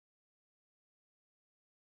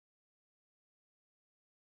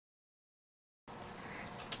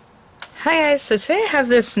Hi guys, so today I have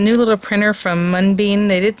this new little printer from MUNBYN.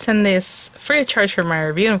 They did send this free of charge for my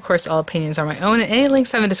review, and of course all opinions are my own, and any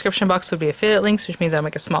links I have in the description box would be affiliate links, which means I'll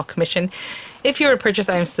make a small commission if you were to purchase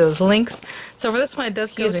items to those links. So for this one it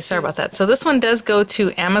does go sorry about that. So this one does go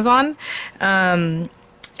to Amazon, and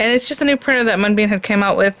it's just a new printer that MUNBYN had came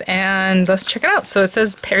out with, and let's check it out. So it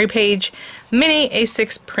says Perry Page Mini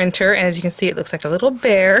A6 printer, and as you can see it looks like a little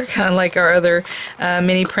bear, kind of like our other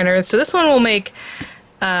mini printers. So this one will make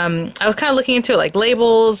I was kind of looking into it, like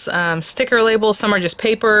labels, sticker labels. Some are just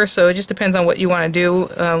paper, so it just depends on what you want to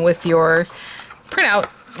do with your printout,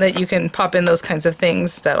 that you can pop in those kinds of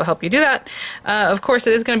things that will help you do that. Of course,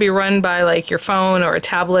 it is going to be run by like your phone or a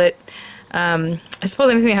tablet. I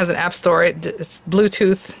suppose anything that has an app store, it's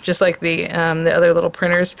Bluetooth, just like the other little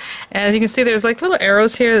printers. And as you can see, there's like little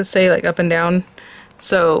arrows here that say like up and down.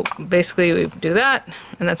 So basically we do that,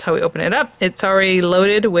 and that's how we open it up. It's already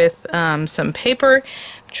loaded with some paper.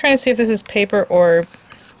 I'm trying to see if this is paper or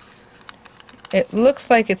it looks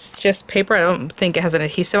like it's just paper. I don't think it has an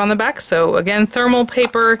adhesive on the back. So again, thermal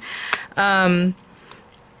paper. You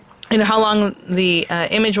know, how long the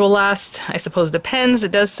image will last, I suppose, depends.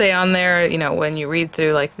 It does say on there, you know, when you read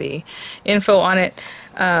through like the info on it,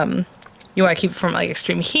 you want to keep it from like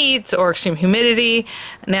extreme heat or extreme humidity.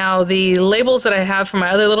 Now the labels that I have for my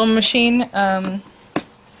other little machine,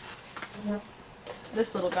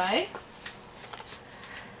 this little guy,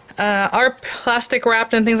 are plastic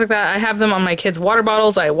wrapped and things like that. I have them on my kids' water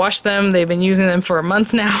bottles. I wash them. They've been using them for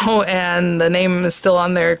months now, and the name is still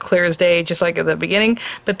on there clear as day, just like at the beginning.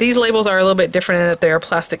 But these labels are a little bit different in that they are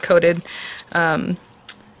plastic coated, and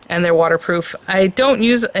they're waterproof. I don't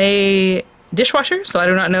use a dishwasher, so I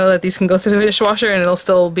do not know that these can go through the dishwasher and it'll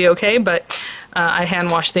still be okay, but I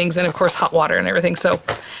hand wash things, and of course hot water and everything. So,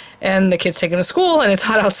 and the kids take them to school and it's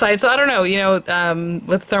hot outside, so I don't know, you know,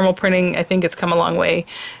 with thermal printing I think it's come a long way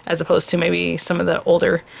as opposed to maybe some of the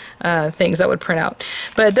older things that would print out.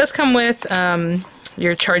 But it does come with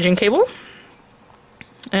your charging cable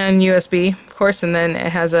and USB, of course, and then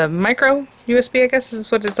it has a micro USB, I guess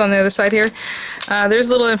is what it's on the other side here. There's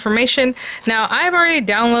a little information. Now, I've already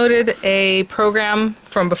downloaded a program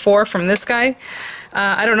from before from this guy.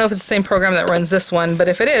 I don't know if it's the same program that runs this one, but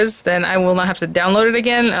if it is, then I will not have to download it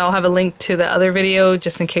again. I'll have a link to the other video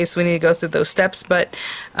just in case we need to go through those steps. But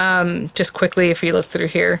just quickly, if you look through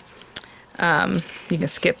here, you can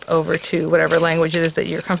skip over to whatever language it is that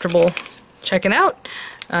you're comfortable checking out.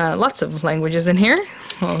 Lots of languages in here.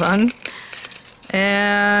 Hold on.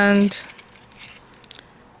 And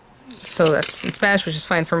so that's in Spanish, which is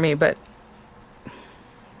fine for me, but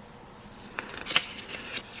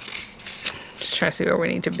just trying to see where we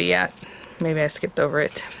need to be at. Maybe I skipped over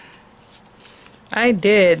it. I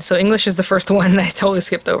did. So English is the first one, and I totally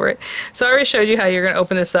skipped over it. So I already showed you how you're going to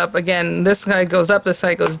open this up. Again, this side goes up, this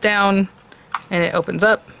side goes down, and it opens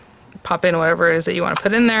up. Pop in whatever it is that you want to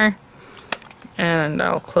put in there, and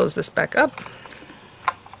I'll close this back up.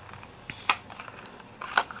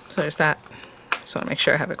 So there's that. Just want to make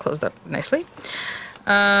sure I have it closed up nicely.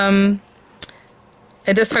 It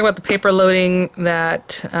does talk about the paper loading,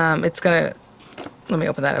 that it's gonna, let me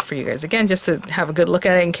open that up for you guys again just to have a good look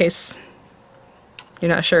at it in case you're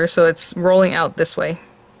not sure. So it's rolling out this way,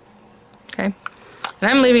 okay, and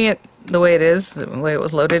I'm leaving it the way it is, the way it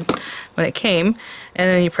was loaded when it came. And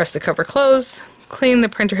then you press the cover close, clean the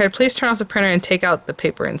printer head. Please turn off the printer and take out the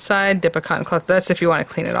paper inside. Dip a cotton cloth. That's if you want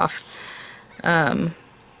to clean it off.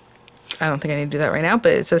 I don't think I need to do that right now,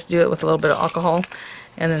 but it says do it with a little bit of alcohol,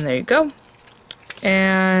 and then there you go.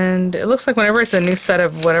 And it looks like whenever it's a new set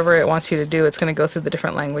of whatever it wants you to do, it's going to go through the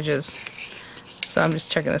different languages. So I'm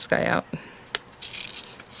just checking this guy out.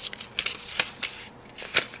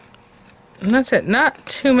 And that's it. Not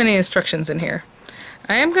too many instructions in here.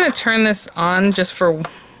 I am going to turn this on just for, I'm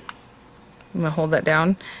going to hold that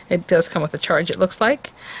down. It does come with a charge, it looks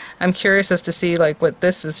like. I'm curious as to see like what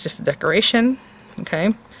this is, just a decoration.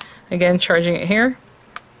 Okay. Again, charging it here.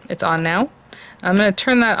 It's on now. I'm going to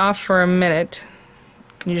turn that off for a minute.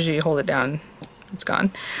 Usually you hold it down, it's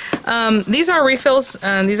gone. These are refills.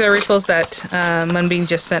 These are refills that MUNBYN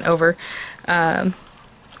just sent over,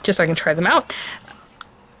 just so I can try them out.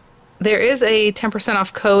 There is a 10%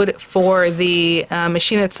 off code for the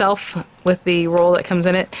machine itself with the roll that comes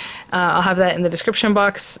in it. I'll have that in the description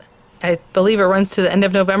box. I believe it runs to the end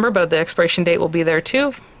of November, but the expiration date will be there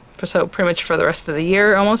too. So pretty much for the rest of the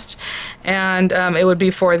year almost, and it would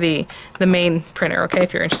be for the main printer, okay,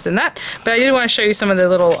 if you're interested in that. But I did want to show you some of the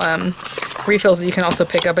little refills that you can also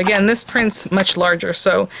pick up. Again, this print's much larger,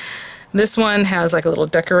 so this one has like a little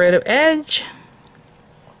decorative edge,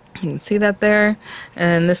 You can see that there.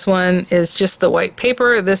 And this one is just the white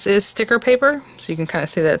paper. This is sticker paper, so you can kind of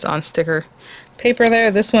see that it's on sticker paper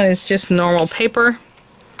there. This one is just normal paper,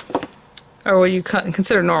 or what you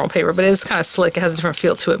consider normal paper, but it is kind of slick. It has a different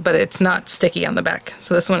feel to it, but it's not sticky on the back.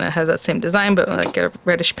 So this one has that same design, but like a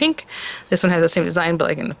reddish pink. This one has the same design, but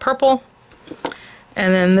like in the purple.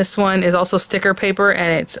 And then this one is also sticker paper,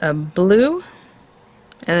 and it's a blue,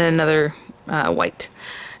 and then another white.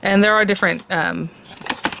 And there are different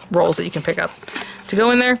rolls that you can pick up to go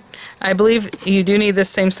in there. I believe you do need this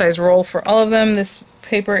same size roll for all of them. This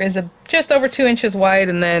paper is just over 2 inches wide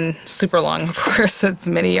and then super long, of course. It's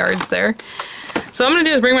many yards there. So what I'm going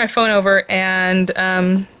to do is bring my phone over and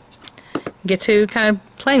get to kind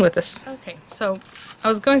of playing with this. Okay, so I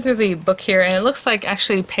was going through the book here, and it looks like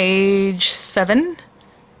actually page 7,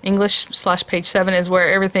 English/page 7 is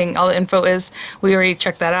where everything, all the info is. We already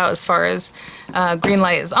checked that out as far as green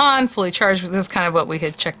light is on, fully charged. This is kind of what we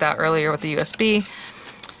had checked out earlier with the USB.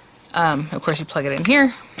 Of course, you plug it in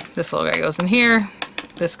here. This little guy goes in here.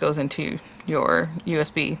 This goes into your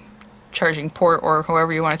USB charging port, or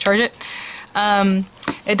however you want to charge it.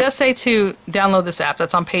 It does say to download this app.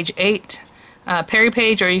 That's on page 8, Perry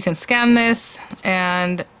page, or you can scan this.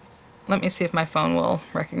 And let me see if my phone will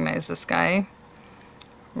recognize this guy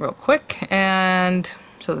real quick. And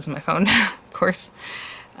so this is my phone, of course.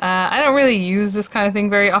 I don't really use this kind of thing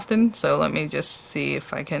very often, so let me just see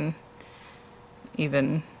if I can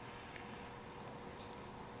even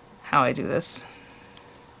how I do this.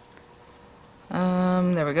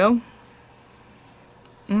 There we go.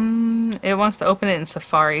 It wants to open it in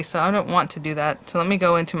Safari, so I don't want to do that. So let me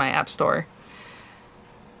go into my app store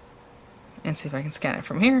and see if I can scan it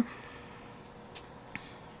from here.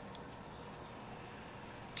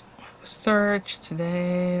 Search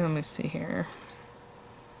today. Let me see here.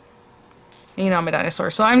 You know, I'm a dinosaur,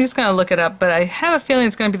 so I'm just going to look it up, but I have a feeling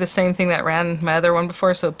it's going to be the same thing that ran my other one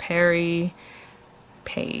before, so Perry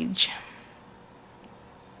page.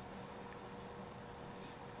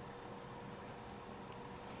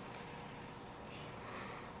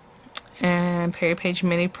 And Perry page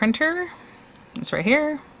mini printer. It's right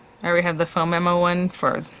here. I already have the phone memo one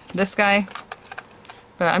for this guy,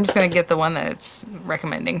 but I'm just going to get the one that it's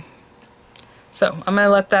recommending. So I'm going to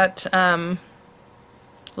let that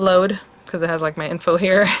load, because it has like my info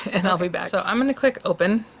here, and I'll be back. So I'm going to click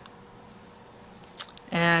open,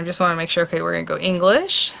 and I just want to make sure, okay, we're going to go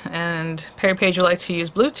English, and Perry page would like to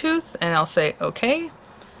use Bluetooth, and I'll say okay.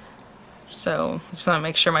 So I just want to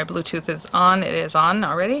make sure my Bluetooth is on. It is on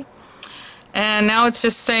already. And now it's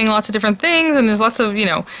just saying lots of different things, and there's lots of, you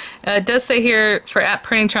know, it does say here, for app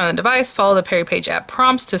printing, turn on the device, follow the Perry page app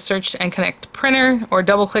prompts to search and connect printer, or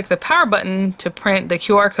double click the power button to print the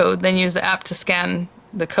QR code, then use the app to scan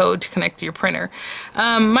the code to connect to your printer.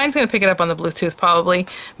 Mine's going to pick it up on the Bluetooth probably,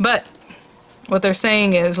 but what they're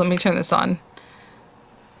saying is, let me turn this on.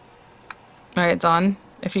 Alright, it's on.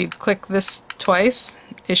 If you click this twice,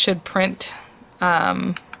 it should print.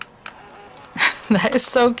 That is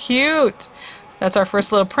so cute. That's our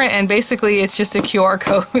first little print, and basically it's just a QR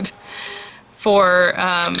code for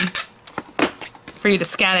you to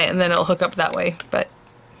scan it, and then it'll hook up that way. But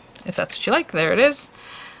if that's what you like, there it is.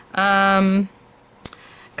 Gosh,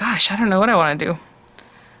 I don't know what I want to do.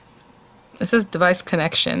 This is device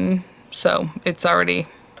connection, so it's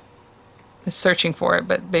searching for it,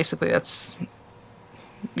 but basically that's,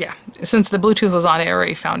 yeah, since the Bluetooth was on, it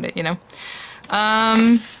already found it, you know.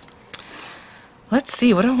 Let's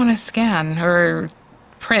see, what do I want to scan or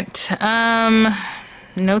print?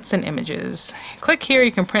 Notes and images. Click here,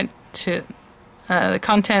 you can print to the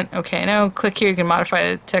content. Okay, I know. Click here, you can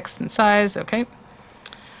modify the text and size. Okay.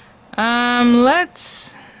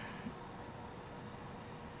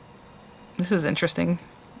 This is interesting.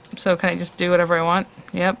 So can I just do whatever I want?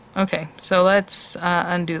 Yep. Okay, so let's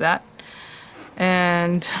undo that.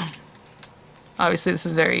 And obviously this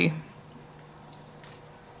is very...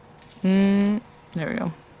 there we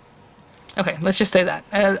go. Okay, let's just say that.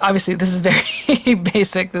 Obviously, this is very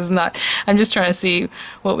basic. This is not... I'm just trying to see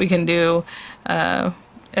what we can do. And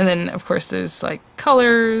then, of course, there's, like,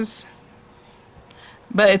 colors.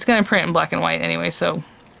 But it's going to print in black and white anyway, so...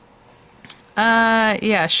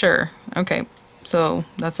 yeah, sure. Okay, so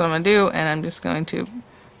that's what I'm going to do, and I'm just going to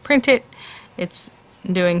print it. It's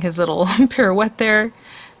doing his little pirouette there.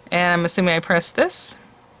 And I'm assuming I press this.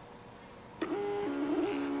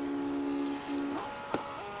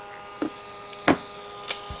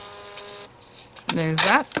 There's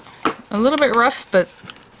that. A little bit rough, but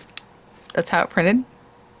that's how it printed.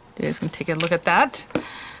 You guys can take a look at that.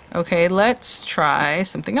 Okay, let's try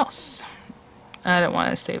something else. I don't want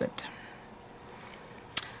to save it.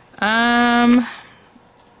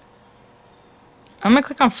 I'm gonna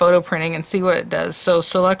click on photo printing and see what it does. So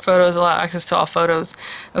select photos, allow access to all photos.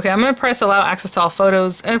 Okay, I'm gonna press allow access to all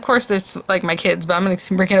photos. And of course there's like my kids, but I'm gonna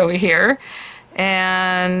bring it over here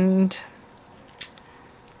and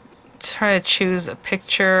try to choose a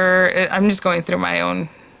picture. I'm just going through my own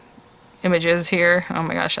images here. Oh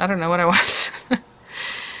my gosh, I don't know what I was.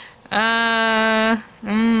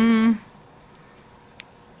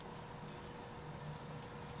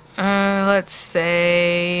 Let's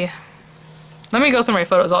say, let me go through my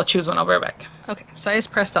photos. I'll choose one. I'll be right back. Okay, so I just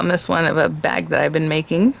pressed on this one of a bag that I've been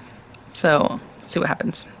making. So let's see what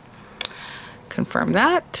happens. Confirm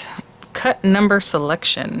that. Cut number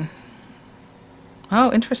selection.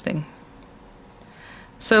 Oh, interesting.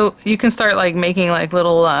 So you can start like making like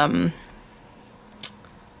little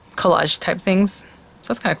collage type things.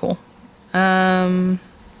 So that's kind of cool.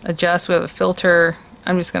 Adjust, we have a filter.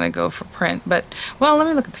 I'm just gonna go for print, but well, let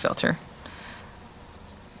me look at the filter.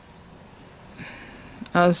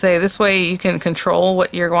 I would say this way you can control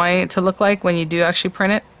what you're going it to look like when you do actually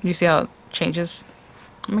print it. You see how it changes?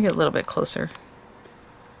 Let me get a little bit closer.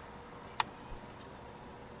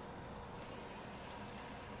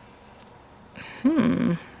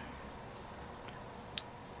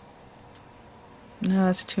 No,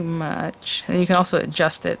 that's too much. And you can also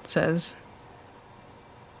adjust it, it says.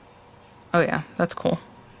 Oh yeah, that's cool.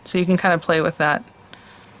 So you can kind of play with that.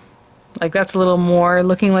 Like that's a little more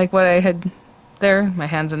looking like what I had there. My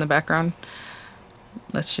hand's in the background.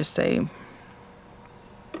 Let's just say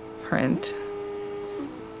print.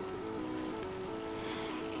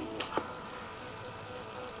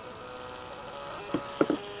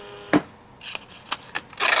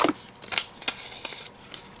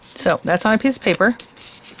 So that's on a piece of paper.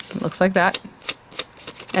 It looks like that.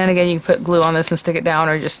 And again, you can put glue on this and stick it down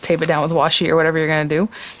or just tape it down with washi or whatever you're going to do.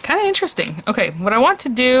 Kind of interesting. Okay, what I want to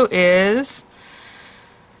do is...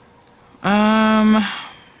 I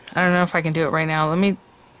don't know if I can do it right now. Let me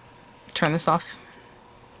turn this off.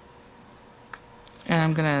 And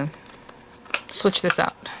I'm going to switch this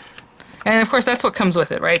out. And of course, that's what comes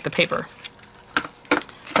with it, right? The paper.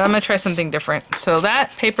 But I'm going to try something different. So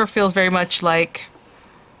that paper feels very much like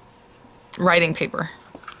writing paper.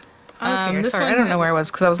 Okay, sorry, I don't know where I was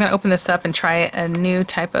because I was going to open this up and try a new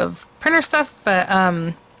type of printer stuff, but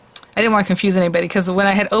I didn't want to confuse anybody because when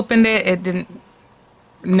I had opened it, it didn't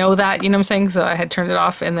know that, you know what I'm saying? So I had turned it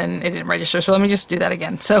off and then it didn't register. So let me just do that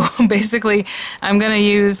again. So basically, I'm going to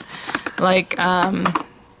use like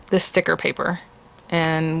this sticker paper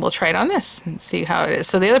and we'll try it on this and see how it is.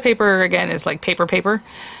 So the other paper, again, is like paper, kind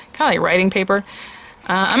of like writing paper.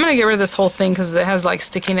 I'm going to get rid of this whole thing because it has like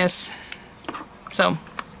stickiness. So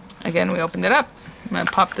again, we opened it up. I'm going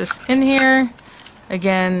to pop this in here.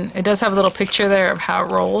 Again, it does have a little picture there of how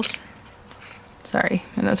it rolls. Sorry,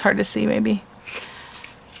 and that's hard to see maybe.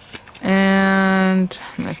 And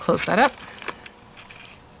I'm going to close that up.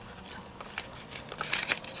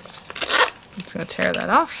 I'm just going to tear that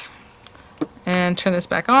off and turn this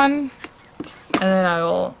back on. And then I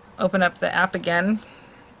will open up the app again.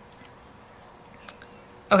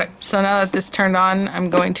 Okay, so now that this turned on, I'm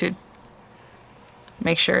going to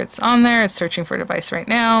make sure it's on there. It's searching for a device right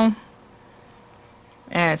now.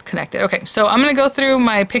 And it's connected. Okay, so I'm going to go through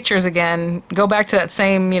my pictures again, go back to that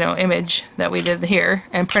same, image that we did here,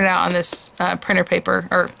 and print it out on this printer paper,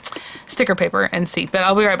 or sticker paper, and see. But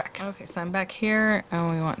I'll be right back. Okay, so I'm back here,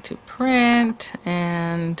 and we want to print,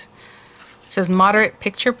 and it says moderate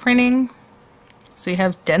picture printing. So you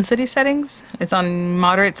have density settings. It's on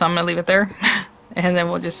moderate, so I'm going to leave it there. And then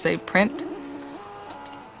we'll just say print.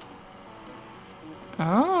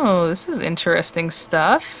 Oh, this is interesting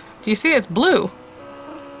stuff. Do you see it's blue?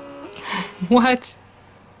 What?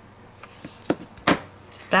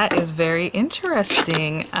 That is very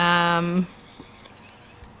interesting. That's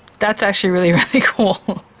actually really, really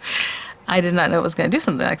cool. I did not know it was going to do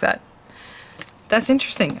something like that. That's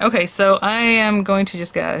interesting. Okay, so I am going to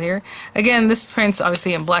just get out of here. Again, this prints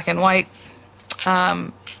obviously in black and white.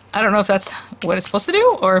 I don't know if that's what it's supposed to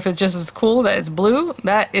do or if it just is cool that it's blue.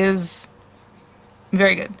 That is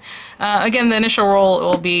very good. Again, the initial roll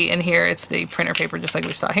will be in here. It's the printer paper just like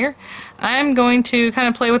we saw here. I'm going to kind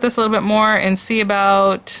of play with this a little bit more and see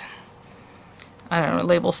about, I don't know,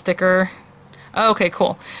 label sticker. Okay,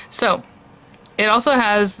 cool. So it also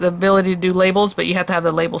has the ability to do labels, but you have to have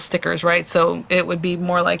the label stickers, right? So it would be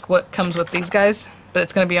more like what comes with these guys, but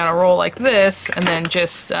it's going to be on a roll like this and then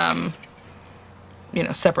just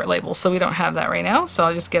separate labels. So we don't have that right now, so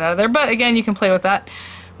I'll just get out of there. But again, you can play with that.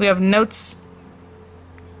 We have notes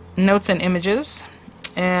and images,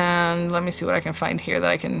 and let me see what I can find here that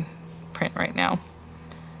I can print right now.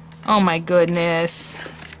 Oh my goodness,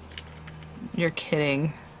 you're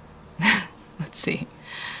kidding. Let's Let's see.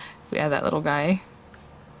 If we add that little guy.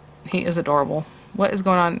 He is adorable. What is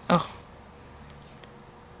going on? Oh.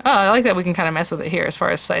 Oh, I like that we can kind of mess with it here as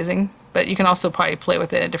far as sizing, but you can also probably play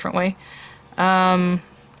with it a different way.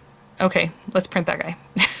 Okay, let's print that guy.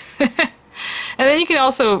 And then you can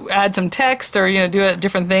also add some text or, you know, do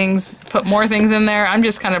different things, put more things in there. I'm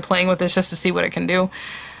just kind of playing with this just to see what it can do.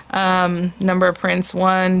 Number of prints,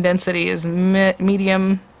 1. Density is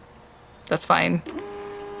medium. That's fine.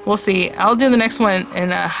 We'll see. I'll do the next one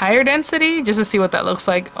in a higher density just to see what that looks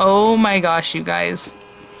like. Oh my gosh, you guys.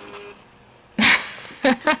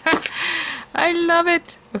 I love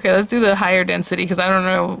it. Okay, let's do the higher density because I don't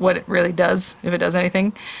know what it really does, if it does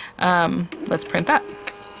anything. Let's print that.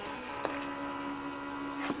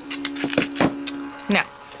 Now,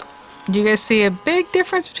 do you guys see a big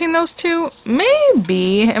difference between those two?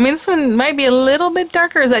 Maybe. I mean, this one might be a little bit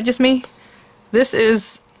darker. Is that just me? This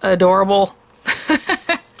is adorable.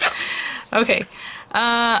 Okay.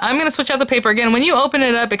 I'm going to switch out the paper again. When you open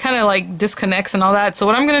it up, it kind of like disconnects and all that. So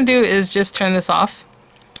what I'm going to do is just turn this off.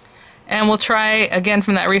 And we'll try again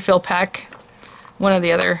from that refill pack one of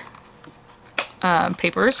the other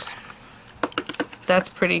papers. That's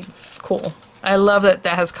pretty cool. I love that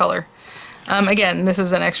that has color. Again, this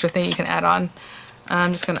is an extra thing you can add on.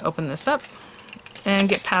 I'm just going to open this up and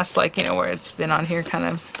get past, like, you know, where it's been on here, kind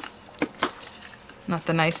of not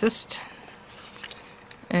the nicest.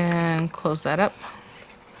 And close that up.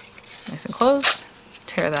 Nice and closed.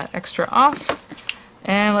 Tear that extra off.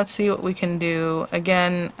 And let's see what we can do.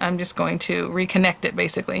 Again, I'm just going to reconnect it,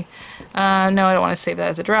 basically. No, I don't want to save that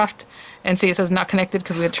as a draft. And see, it says not connected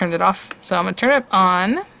because we had turned it off. So I'm going to turn it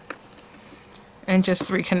on and just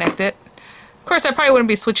reconnect it. Of course, I probably wouldn't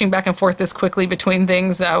be switching back and forth this quickly between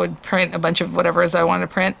things. I would print a bunch of whatever it is I want to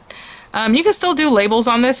print. You can still do labels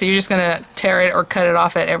on this. So you're just going to tear it or cut it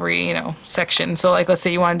off at every, you know, section. So, like, let's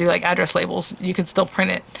say you want to do, like, address labels. You could still print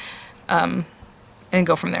it and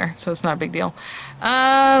go from there. So it's not a big deal.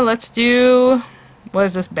 Let's do... What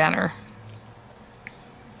is this banner?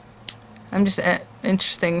 I'm just...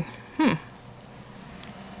 interesting.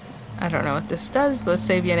 I don't know what this does, but let's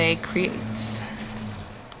say VianneyCreates.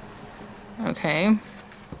 Okay.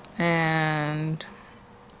 And...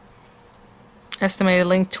 Estimated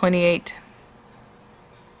length 28.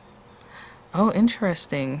 Oh,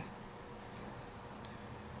 interesting.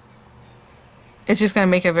 It's just going to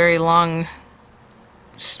make a very long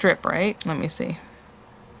strip, right? Let me see.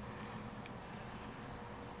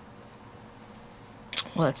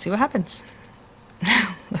 Well, let's see what happens.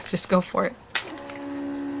 Let's just go for it.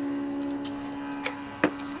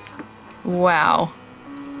 Wow.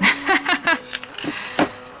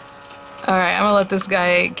 Alright, I'm gonna let this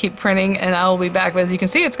guy keep printing and I'll be back. But as you can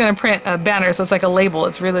see, it's gonna print a banner, so it's like a label.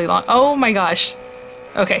 It's really long. Oh my gosh.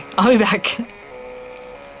 Okay, I'll be back.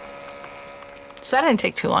 So that didn't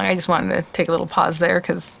take too long. I just wanted to take a little pause there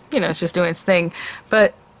because, you know, it's just doing its thing.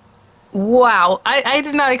 But, wow. I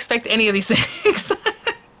did not expect any of these things.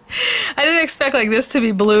 I didn't expect, like, this to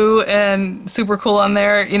be blue and super cool on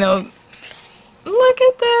there. You know, look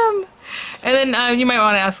at them. And then you might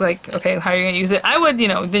want to ask, like, okay, how are you going to use it? I would, you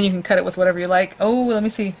know, then you can cut it with whatever you like. Oh, let me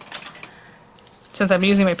see. Since I'm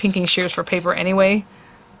using my pinking shears for paper anyway.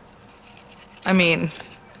 I mean...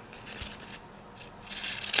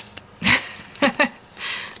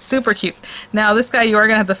 super cute. Now this guy, you are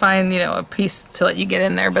gonna have to find, you know, a piece to let you get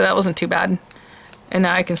in there, but that wasn't too bad. And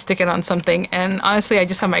now I can stick it on something. And honestly, I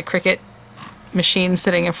just have my Cricut machine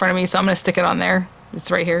sitting in front of me, so I'm gonna stick it on there.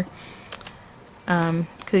 It's right here. Cause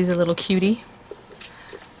he's a little cutie.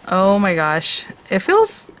 Oh my gosh, it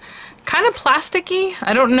feels kind of plasticky.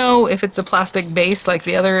 I don't know if it's a plastic base like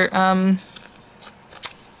the other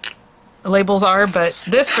labels are, but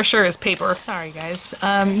this for sure is paper. Sorry guys.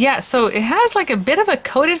 Yeah, so it has like a bit of a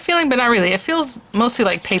coated feeling, but not really. It feels mostly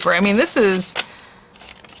like paper. I mean, this is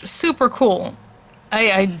super cool.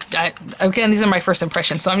 Again, these are my first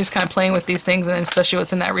impressions, so I'm just kind of playing with these things, and then especially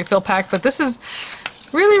what's in that refill pack, but this is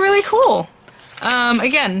really, really cool.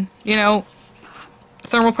 Again, you know,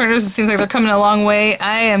 thermal printers, it seems like they're coming a long way.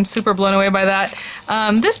 I am super blown away by that.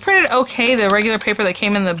 This printed okay, the regular paper that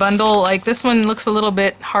came in the bundle. Like, this one looks a little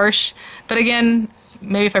bit harsh, but again,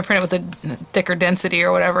 maybe if I print it with a thicker density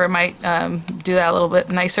or whatever, it might do that a little bit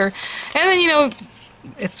nicer. And then, you know,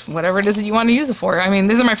 it's whatever it is that you want to use it for. I mean,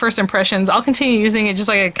 these are my first impressions. I'll continue using it just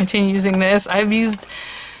like I continue using this. I've used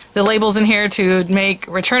the labels in here to make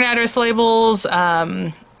return address labels.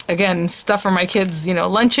 again, stuff for my kids, you know,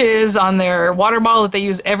 lunches on their water bottle that they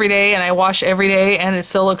use every day and I wash every day and it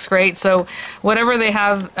still looks great. So whatever they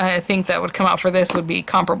have, I think that would come out for this would be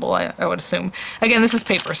comparable, I would assume. Again, this is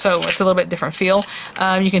paper, so it's a little bit different feel.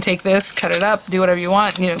 You can take this, cut it up, do whatever you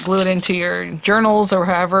want, you know, glue it into your journals or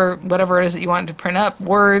however, whatever it is that you want to print up,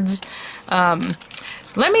 words.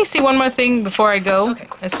 Let me see one more thing before I go. Okay.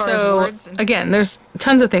 As far as words. Again, there's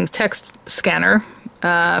tons of things. Text scanner,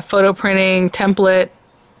 photo printing, template.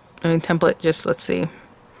 Just let's see.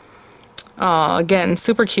 Oh, again,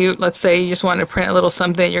 super cute. Let's say you just want to print a little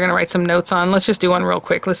something you're going to write some notes on. Let's just do one real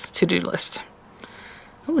quick. Let's to-do list.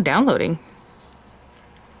 Oh, downloading.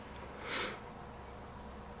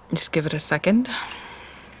 Just give it a second.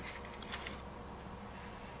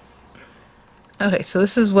 Okay, so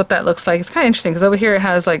this is what that looks like. It's kind of interesting because over here it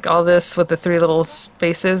has like all this with the 3 little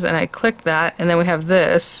spaces, and I click that, and then we have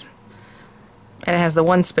this, and it has the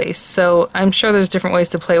 1 space. So I'm sure there's different ways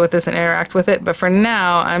to play with this and interact with it, but for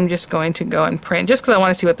now I'm just going to go and print just because I want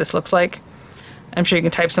to see what this looks like. I'm sure you can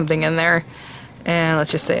type something in there, and let's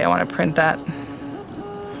just say I want to print that.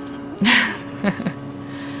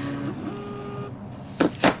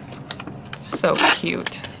 So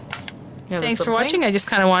cute. Yeah, thanks for watching. I just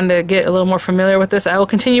kind of wanted to get a little more familiar with this. I will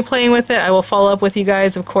continue playing with it. I will follow up with you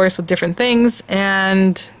guys, of course, with different things.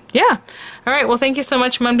 And yeah. All right. Well, thank you so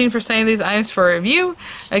much, MUNBYN, for sending these items for review.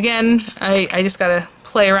 Again, I just got to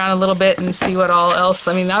play around a little bit and see what all else.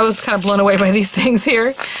 I mean, I was kind of blown away by these things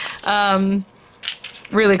here.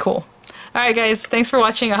 Really cool. All right, guys, thanks for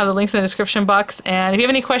watching. I'll have the links in the description box. And if you have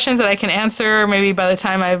any questions that I can answer, maybe by the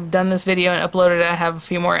time I've done this video and uploaded it, I have a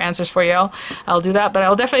few more answers for you. I'll do that. But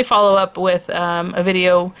I'll definitely follow up with a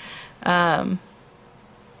video other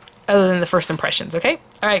than the first impressions, okay?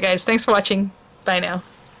 All right, guys, thanks for watching. Bye now.